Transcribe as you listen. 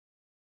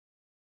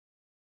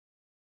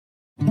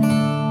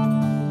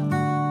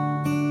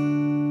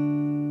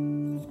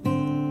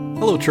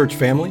Hello, church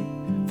family.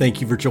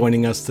 Thank you for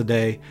joining us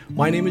today.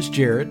 My name is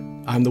Jared.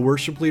 I'm the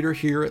worship leader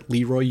here at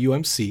Leroy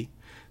UMC.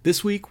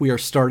 This week, we are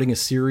starting a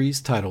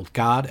series titled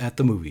God at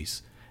the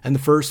Movies, and the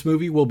first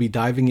movie we'll be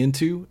diving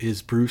into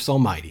is Bruce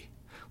Almighty.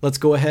 Let's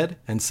go ahead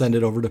and send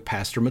it over to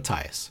Pastor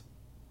Matthias.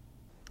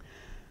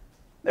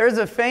 There's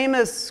a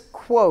famous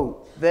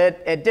quote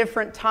that at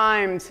different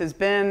times has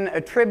been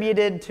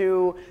attributed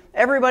to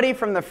everybody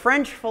from the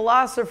French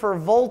philosopher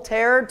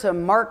Voltaire to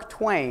Mark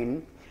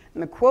Twain.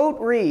 And the quote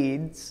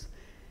reads,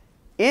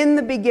 "In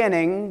the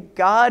beginning,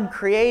 God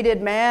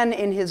created man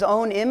in his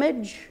own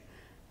image,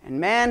 and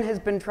man has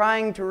been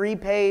trying to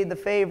repay the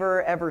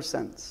favor ever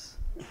since."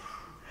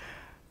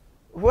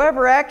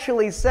 Whoever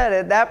actually said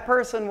it, that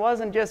person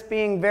wasn't just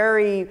being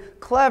very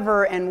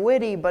clever and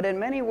witty, but in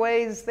many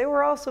ways, they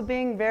were also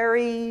being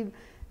very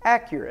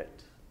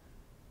accurate.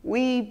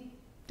 We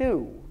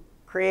do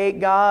create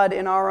God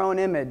in our own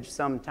image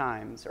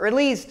sometimes, or at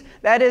least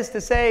that is to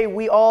say,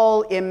 we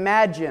all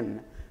imagine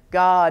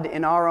God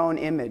in our own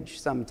image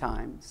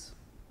sometimes.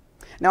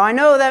 Now, I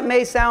know that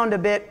may sound a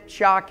bit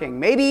shocking,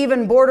 maybe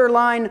even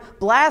borderline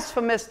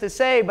blasphemous to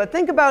say, but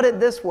think about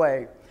it this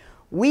way.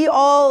 We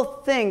all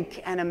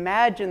think and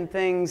imagine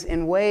things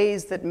in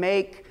ways that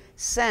make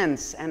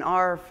sense and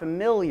are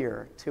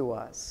familiar to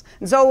us.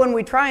 And so when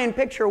we try and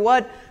picture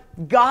what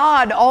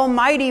God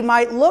Almighty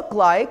might look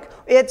like,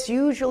 it's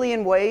usually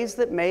in ways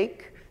that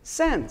make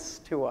sense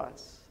to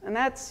us. And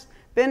that's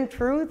been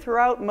true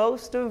throughout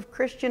most of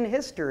Christian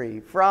history,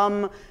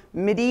 from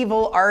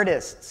medieval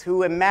artists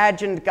who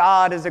imagined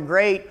God as a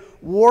great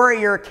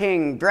warrior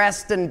king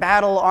dressed in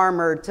battle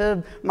armor,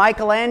 to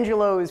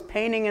Michelangelo's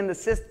painting in the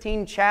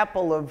Sistine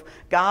Chapel of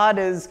God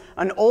as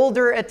an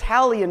older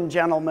Italian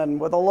gentleman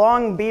with a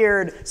long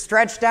beard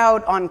stretched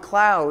out on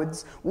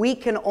clouds. We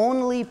can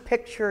only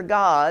picture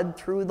God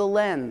through the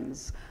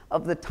lens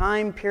of the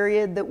time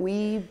period that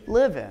we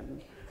live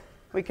in.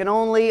 We can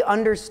only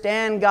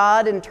understand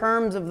God in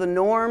terms of the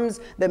norms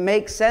that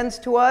make sense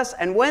to us.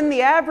 And when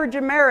the average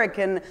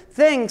American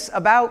thinks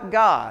about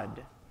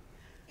God,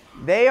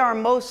 they are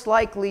most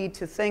likely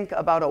to think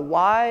about a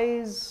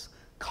wise,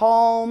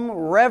 calm,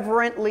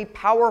 reverently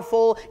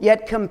powerful,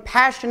 yet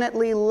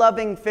compassionately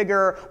loving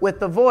figure with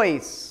the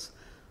voice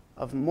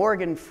of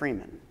Morgan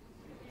Freeman.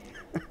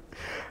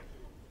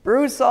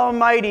 Bruce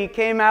Almighty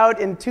came out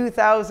in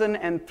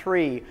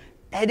 2003.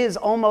 It is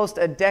almost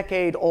a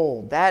decade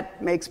old.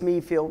 That makes me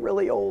feel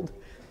really old.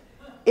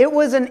 It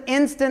was an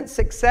instant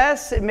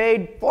success. It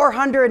made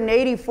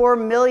 $484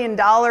 million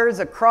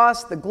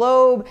across the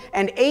globe,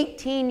 and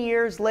 18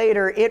 years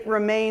later, it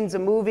remains a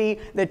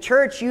movie that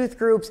church youth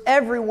groups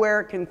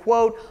everywhere can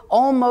quote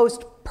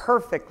almost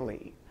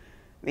perfectly.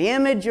 The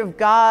image of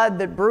God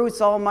that Bruce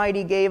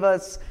Almighty gave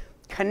us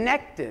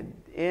connected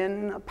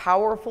in a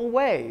powerful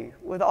way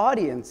with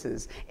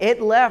audiences. It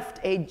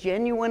left a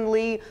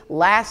genuinely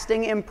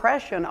lasting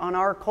impression on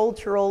our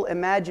cultural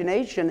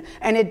imagination,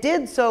 and it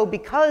did so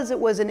because it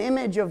was an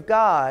image of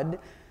God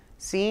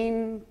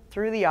seen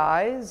through the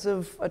eyes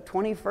of a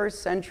 21st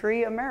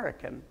century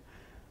American.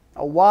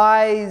 A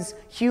wise,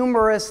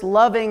 humorous,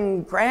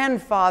 loving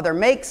grandfather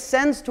makes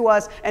sense to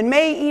us and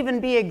may even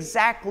be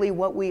exactly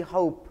what we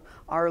hope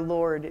our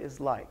Lord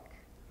is like.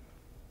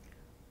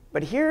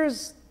 But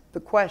here's the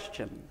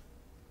question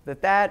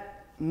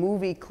that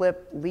movie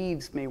clip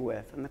leaves me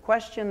with, and the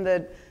question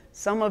that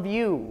some of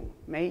you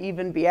may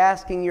even be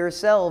asking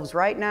yourselves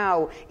right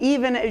now,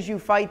 even as you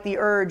fight the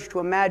urge to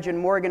imagine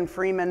Morgan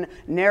Freeman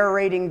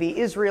narrating the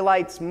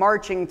Israelites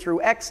marching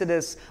through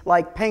Exodus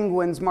like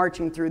penguins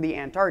marching through the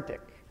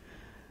Antarctic.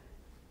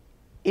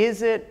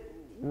 Is it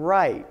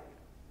right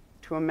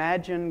to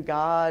imagine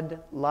God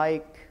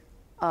like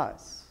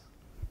us?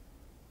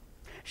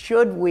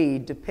 Should we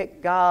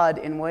depict God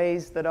in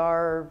ways that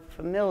are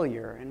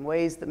familiar, in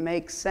ways that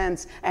make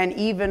sense, and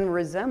even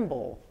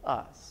resemble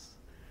us?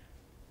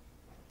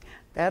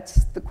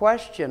 That's the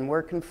question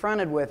we're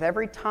confronted with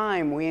every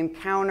time we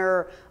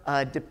encounter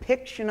a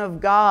depiction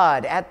of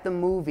God at the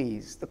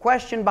movies. The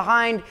question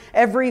behind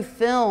every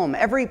film,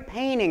 every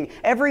painting,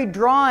 every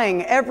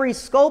drawing, every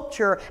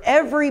sculpture,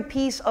 every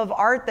piece of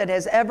art that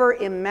has ever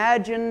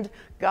imagined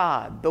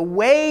God. The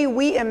way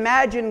we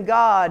imagine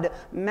God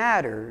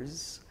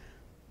matters.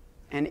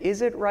 And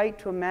is it right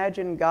to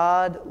imagine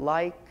God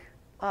like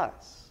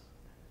us?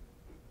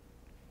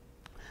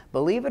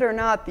 Believe it or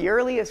not, the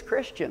earliest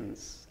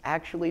Christians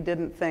actually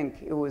didn't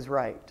think it was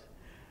right.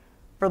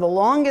 For the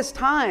longest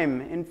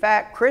time, in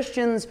fact,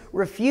 Christians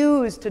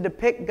refused to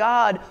depict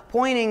God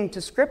pointing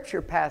to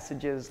scripture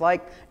passages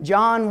like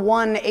John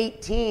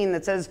 1:18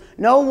 that says,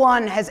 "No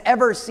one has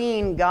ever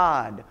seen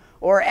God,"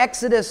 or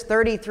Exodus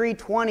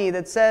 33:20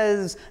 that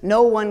says,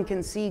 "No one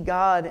can see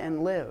God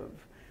and live."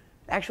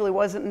 Actually, it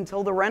wasn't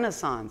until the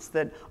Renaissance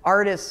that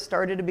artists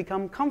started to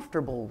become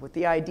comfortable with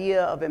the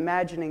idea of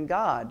imagining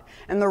God.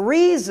 And the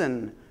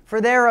reason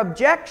for their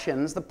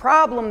objections, the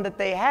problem that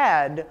they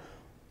had,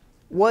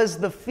 was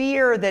the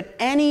fear that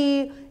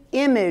any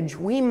image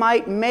we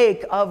might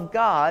make of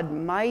God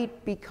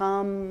might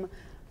become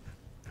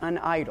an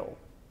idol.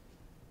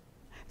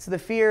 It's the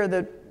fear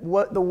that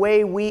the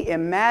way we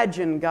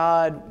imagine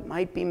God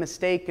might be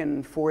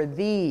mistaken for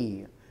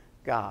the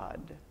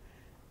God.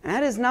 And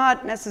that is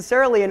not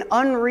necessarily an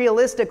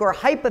unrealistic or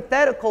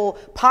hypothetical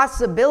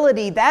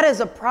possibility. That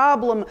is a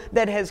problem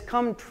that has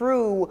come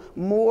true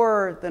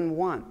more than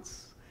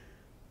once.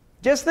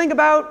 Just think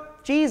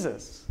about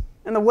Jesus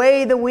and the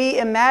way that we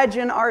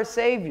imagine our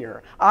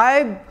Savior.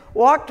 I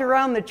walked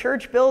around the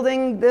church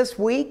building this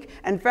week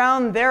and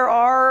found there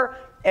are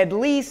at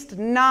least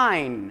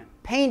 9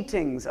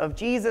 paintings of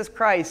Jesus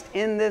Christ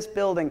in this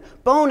building.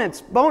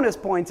 Bonus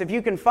points if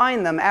you can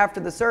find them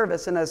after the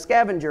service in a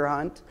scavenger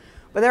hunt.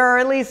 But there are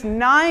at least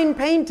 9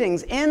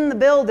 paintings in the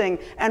building,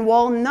 and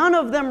while none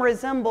of them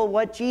resemble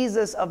what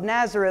Jesus of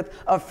Nazareth,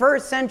 a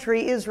first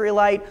century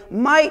Israelite,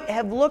 might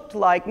have looked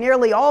like,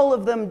 nearly all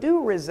of them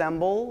do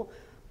resemble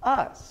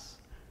us.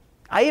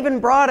 I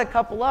even brought a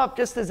couple up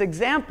just as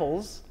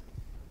examples.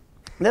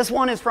 This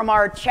one is from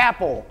our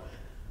chapel.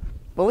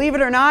 Believe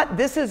it or not,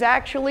 this is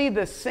actually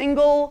the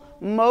single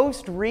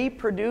most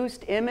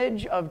reproduced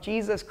image of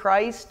Jesus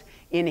Christ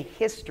in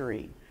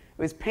history.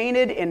 It was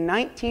painted in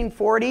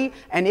 1940,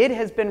 and it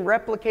has been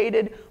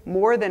replicated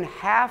more than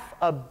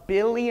 500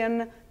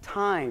 million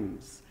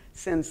times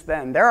since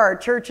then. There are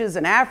churches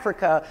in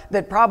Africa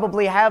that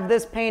probably have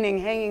this painting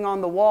hanging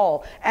on the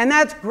wall, and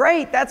that's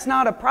great. That's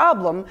not a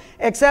problem,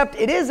 except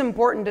it is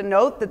important to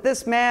note that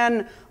this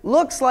man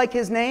looks like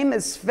his name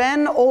is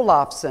Sven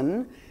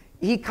Olafsson.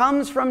 He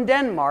comes from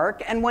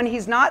Denmark, and when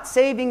he's not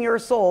saving your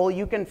soul,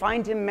 you can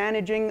find him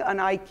managing an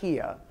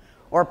IKEA,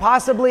 or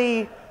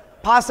possibly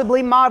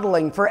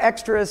modeling for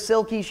Extra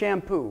Silky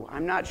shampoo.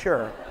 I'm not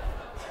sure.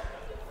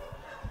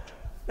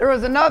 There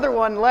was another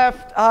one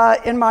left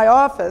in my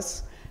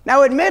office.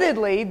 Now,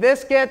 admittedly,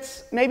 this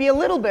gets maybe a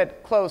little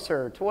bit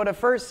closer to what a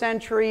first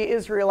century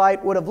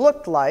Israelite would have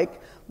looked like,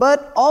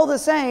 but all the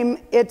same,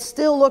 it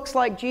still looks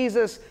like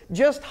Jesus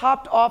just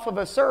hopped off of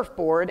a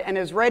surfboard and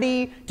is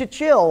ready to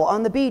chill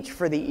on the beach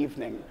for the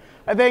evening.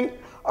 I think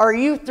our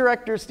youth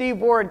director, Steve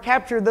Ward,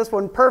 captured this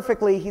one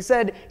perfectly. He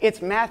said,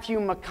 "It's Matthew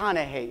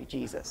McConaughey,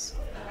 Jesus."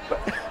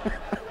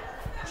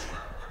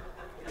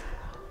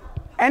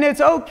 And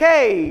it's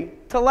okay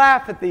to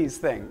laugh at these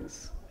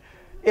things.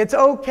 It's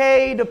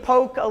okay to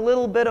poke a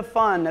little bit of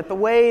fun at the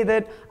way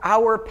that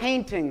our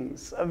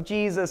paintings of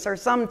Jesus are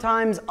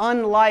sometimes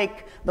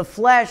unlike the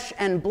flesh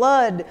and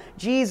blood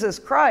Jesus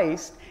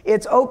Christ.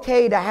 It's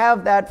okay to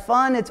have that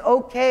fun. It's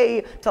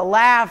okay to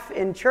laugh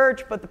in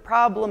church, but the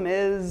problem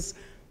is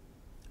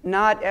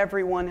not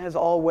everyone has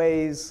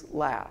always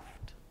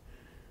laughed.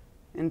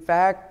 In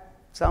fact,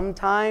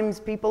 sometimes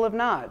people have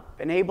not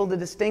been able to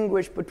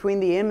distinguish between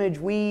the image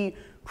we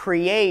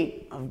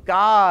create of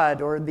God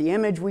or the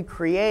image we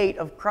create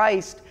of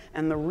Christ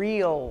and the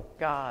real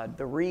God,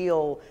 the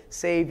real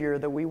Savior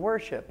that we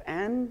worship.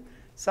 And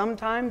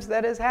sometimes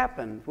that has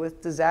happened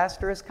with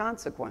disastrous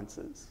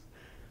consequences.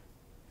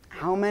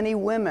 How many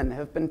women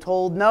have been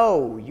told,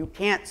 no, you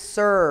can't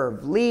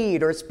serve,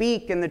 lead, or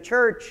speak in the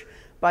church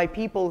by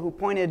people who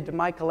pointed to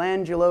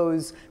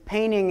Michelangelo's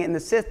painting in the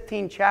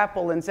Sistine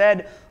Chapel and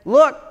said,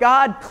 look,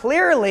 God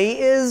clearly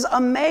is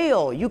a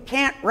male. You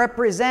can't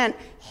represent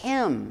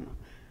him.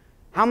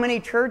 How many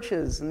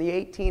churches in the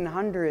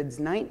 1800s,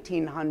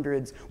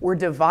 1900s were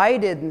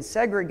divided and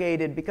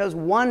segregated because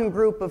one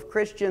group of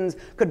Christians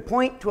could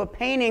point to a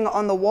painting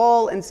on the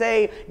wall and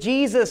say,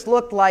 Jesus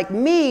looked like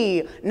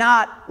me,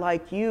 not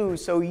like you,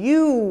 so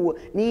you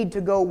need to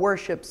go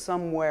worship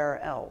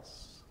somewhere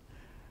else.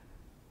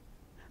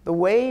 The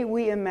way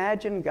we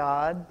imagine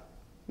God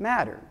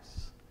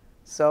matters.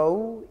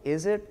 So,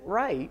 is it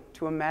right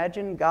to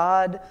imagine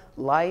God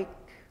like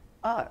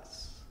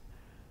us?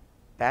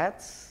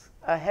 That's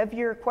a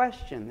heavier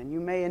question than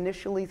you may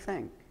initially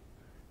think.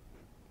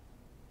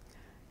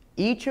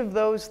 Each of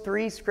those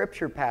 3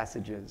 scripture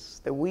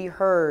passages that we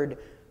heard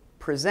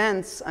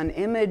presents an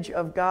image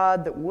of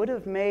God that would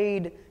have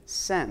made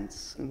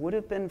sense and would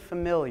have been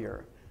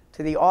familiar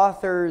to the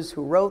authors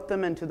who wrote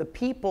them and to the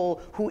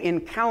people who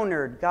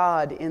encountered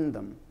God in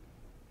them.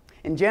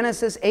 In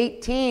Genesis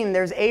 18,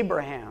 there's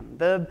Abraham,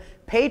 the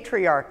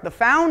patriarch, the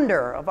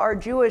founder of our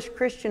Jewish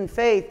Christian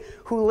faith,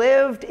 who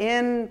lived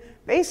in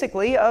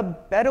basically a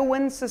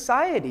Bedouin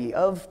society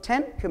of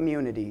tent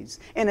communities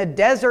in a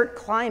desert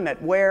climate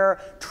where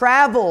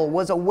travel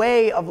was a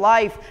way of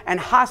life and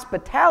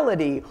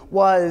hospitality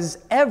was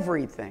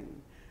everything.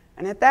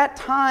 And at that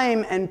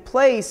time and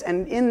place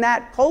and in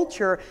that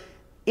culture,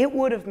 it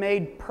would have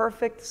made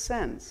perfect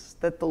sense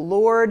that the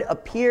Lord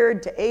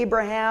appeared to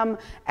Abraham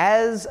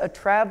as a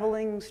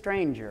traveling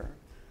stranger,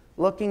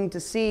 looking to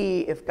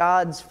see if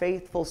God's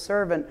faithful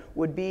servant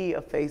would be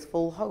a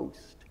faithful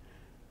host.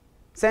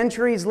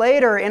 Centuries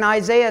later, in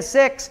Isaiah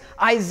 6,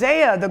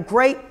 Isaiah, the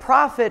great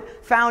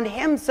prophet, found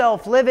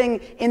himself living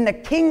in the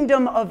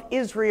kingdom of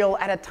Israel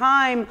at a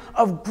time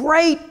of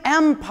great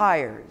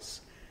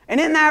empires. And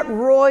in that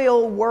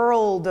royal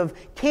world of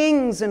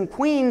kings and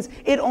queens,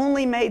 it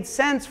only made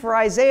sense for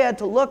Isaiah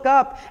to look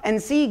up and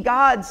see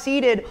God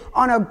seated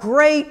on a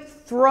great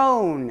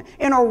throne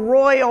in a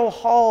royal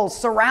hall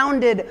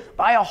surrounded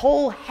by a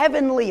whole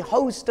heavenly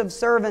host of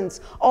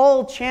servants,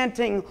 all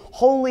chanting,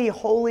 "Holy,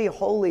 holy,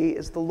 holy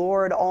is the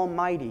Lord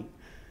Almighty."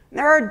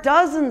 There are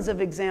dozens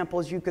of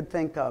examples you could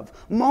think of,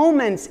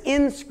 moments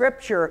in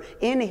Scripture,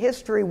 in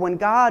history, when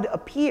God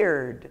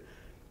appeared,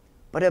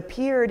 but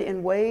appeared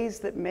in ways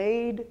that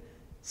made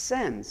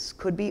sense,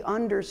 could be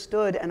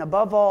understood, and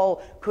above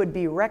all, could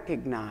be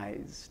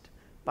recognized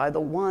by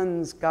the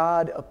ones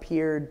God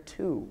appeared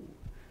to.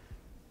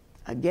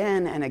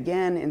 Again and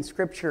again in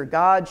Scripture,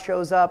 God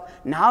shows up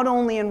not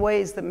only in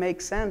ways that make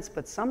sense,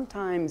 but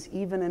sometimes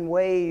even in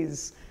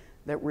ways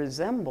that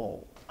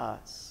resemble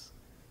us.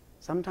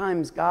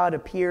 Sometimes God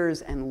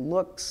appears and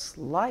looks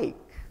like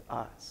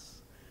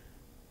us.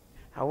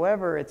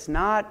 However, it's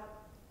not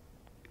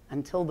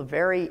until the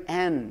very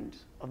end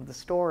of the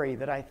story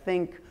that I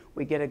think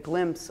we get a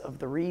glimpse of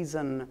the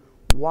reason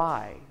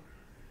why.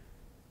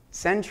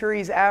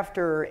 Centuries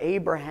after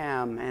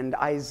Abraham and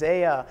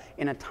Isaiah,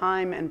 in a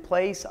time and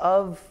place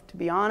of, to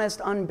be honest,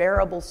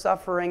 unbearable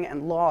suffering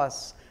and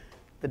loss,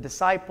 the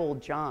disciple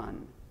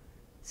John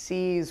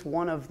sees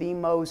one of the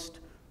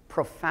most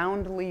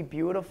profoundly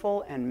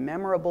beautiful and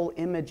memorable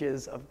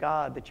images of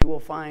God that you will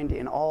find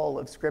in all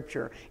of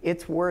Scripture.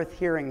 It's worth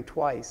hearing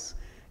twice.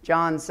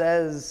 John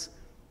says,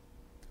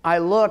 "I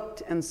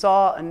looked and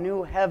saw a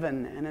new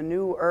heaven and a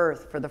new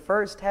earth, for the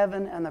first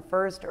heaven and the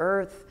first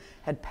earth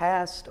had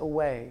passed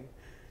away.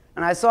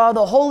 And I saw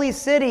the holy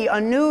city,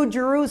 a new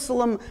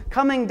Jerusalem,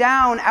 coming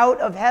down out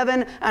of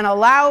heaven, and a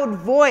loud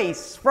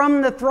voice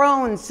from the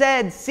throne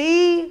said,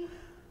 'See,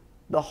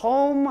 the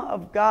home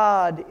of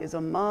God is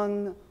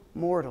among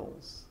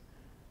mortals.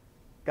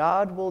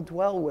 God will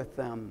dwell with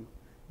them.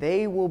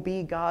 They will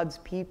be God's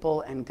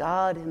people, and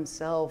God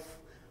himself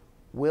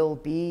will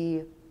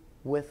be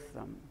with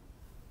them.'"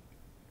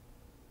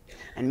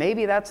 And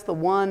maybe that's the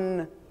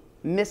one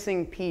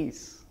missing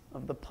piece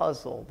of the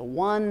puzzle, the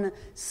one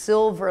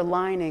silver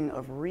lining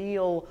of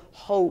real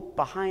hope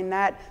behind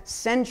that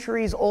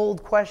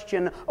centuries-old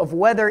question of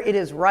whether it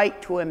is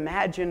right to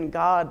imagine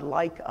God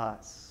like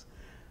us.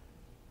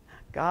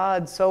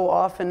 God so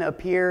often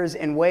appears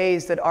in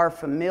ways that are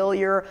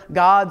familiar.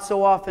 God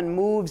so often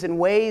moves in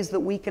ways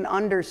that we can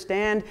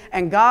understand.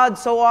 And God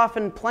so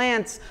often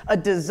plants a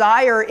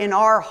desire in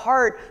our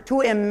heart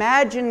to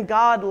imagine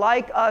God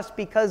like us,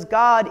 because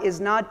God is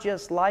not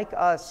just like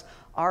us.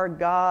 Our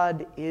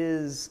God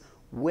is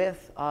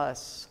with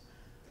us,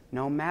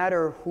 no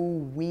matter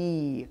who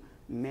we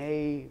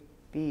may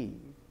be.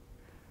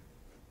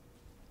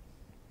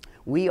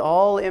 We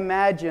all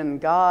imagine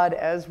God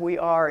as we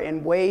are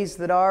in ways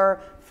that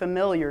are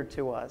familiar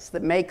to us,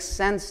 that make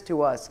sense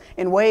to us,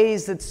 in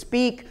ways that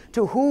speak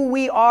to who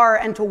we are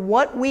and to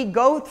what we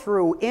go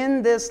through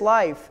in this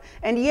life.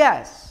 And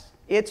yes,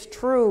 it's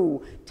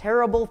true,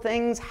 terrible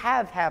things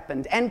have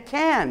happened and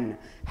can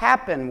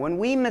happen when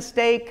we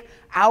mistake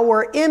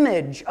our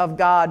image of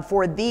God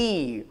for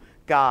the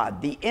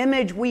God. The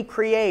image we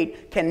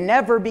create can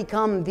never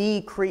become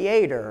the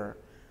Creator.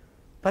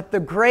 But the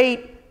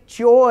great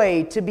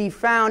joy to be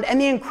found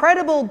and the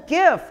incredible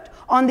gift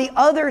on the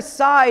other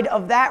side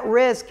of that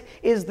risk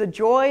is the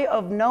joy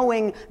of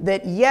knowing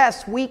that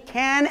yes, we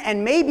can,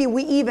 and maybe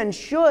we even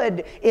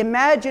should,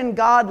 imagine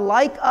God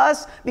like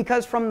us,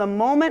 because from the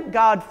moment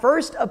God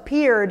first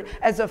appeared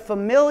as a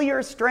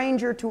familiar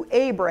stranger to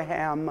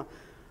Abraham,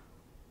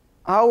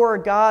 our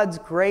God's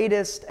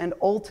greatest and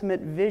ultimate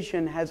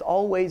vision has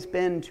always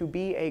been to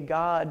be a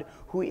God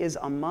who is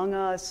among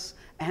us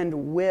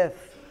and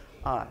with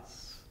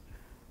us.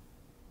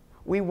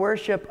 We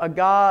worship a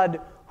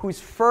God whose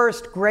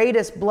first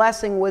greatest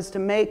blessing was to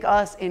make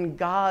us in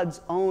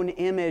God's own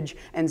image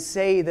and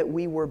say that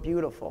we were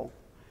beautiful.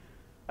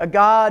 A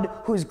God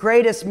whose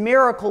greatest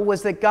miracle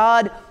was that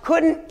God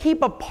couldn't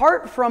keep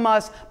apart from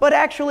us, but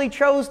actually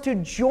chose to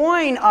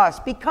join us,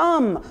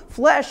 become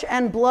flesh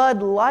and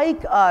blood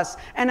like us.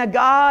 And a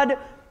God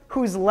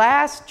whose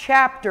last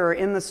chapter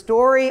in the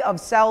story of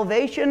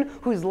salvation,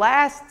 whose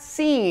last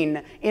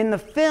scene in the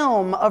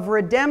film of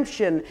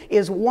redemption,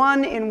 is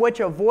one in which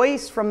a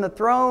voice from the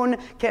throne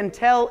can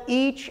tell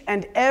each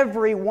and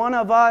every one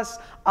of us,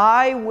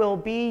 "I will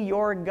be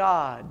your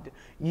God.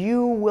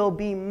 You will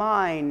be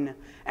mine."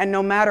 And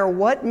no matter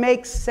what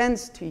makes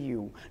sense to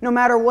you, no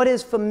matter what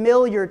is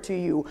familiar to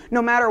you,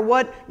 no matter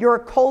what your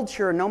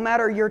culture, no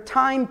matter your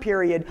time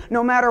period,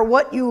 no matter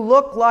what you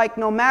look like,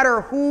 no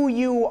matter who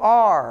you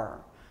are,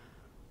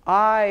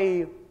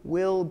 I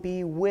will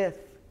be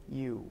with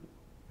you.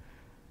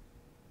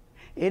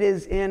 It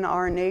is in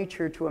our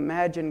nature to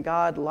imagine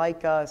God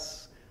like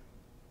us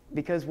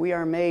because we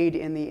are made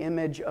in the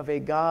image of a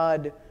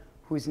God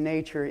whose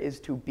nature is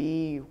to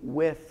be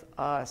with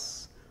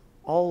us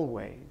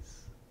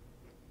always.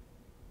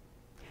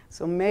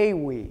 So may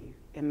we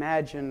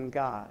imagine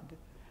God.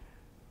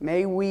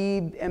 May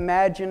we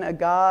imagine a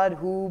God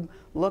who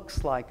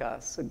looks like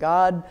us, a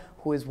God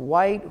who is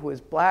white, who is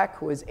black,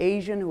 who is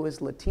Asian, who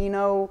is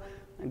Latino,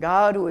 a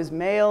God who is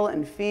male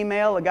and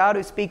female, a God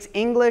who speaks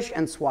English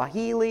and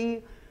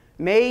Swahili.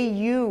 May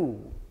you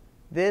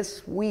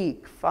this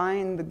week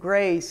find the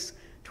grace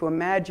to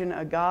imagine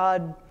a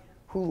God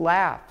who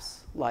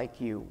laughs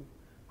like you,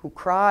 who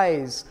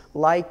cries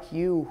like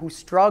you, who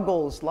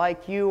struggles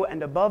like you,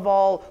 and above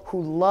all,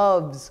 who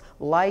loves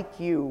like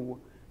you.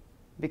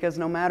 Because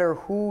no matter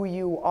who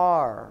you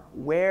are,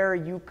 where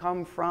you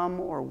come from,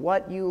 or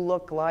what you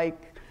look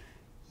like,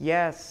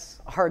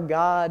 yes, our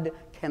God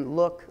can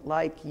look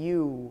like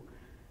you.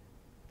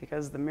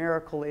 Because the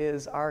miracle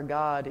is our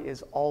God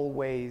is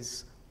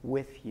always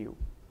with you.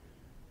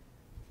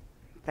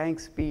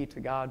 Thanks be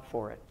to God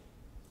for it.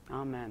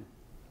 Amen.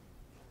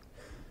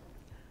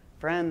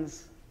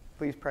 Friends,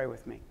 please pray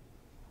with me.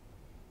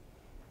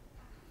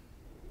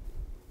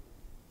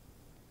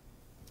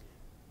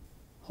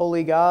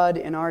 Holy God,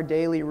 in our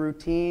daily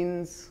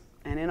routines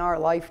and in our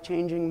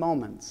life-changing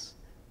moments,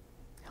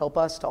 help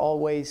us to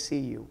always see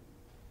you.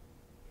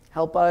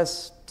 Help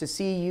us to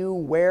see you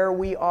where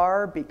we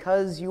are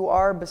because you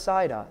are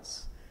beside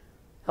us.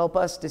 Help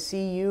us to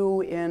see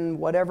you in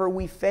whatever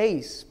we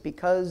face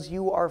because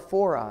you are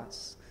for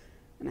us.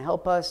 And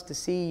help us to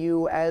see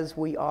you as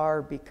we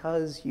are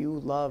because you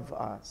love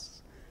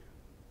us.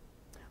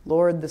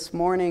 Lord, this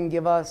morning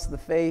give us the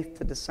faith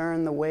to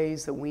discern the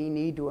ways that we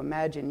need to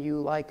imagine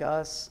you like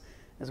us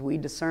as we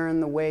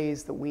discern the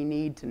ways that we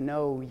need to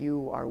know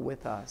you are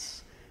with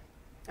us.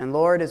 And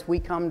Lord, as we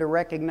come to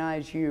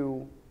recognize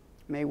you,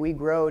 may we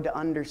grow to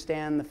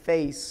understand the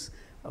face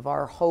of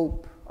our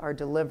hope, our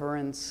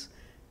deliverance,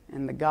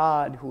 and the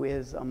God who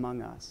is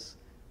among us.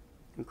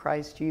 In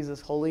Christ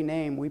Jesus' holy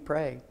name we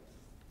pray.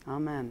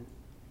 Amen.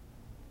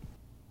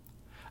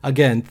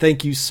 Again,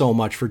 thank you so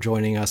much for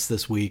joining us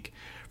this week.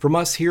 From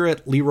us here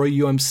at Leroy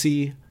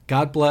UMC,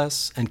 God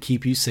bless and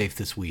keep you safe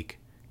this week.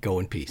 Go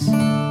in peace.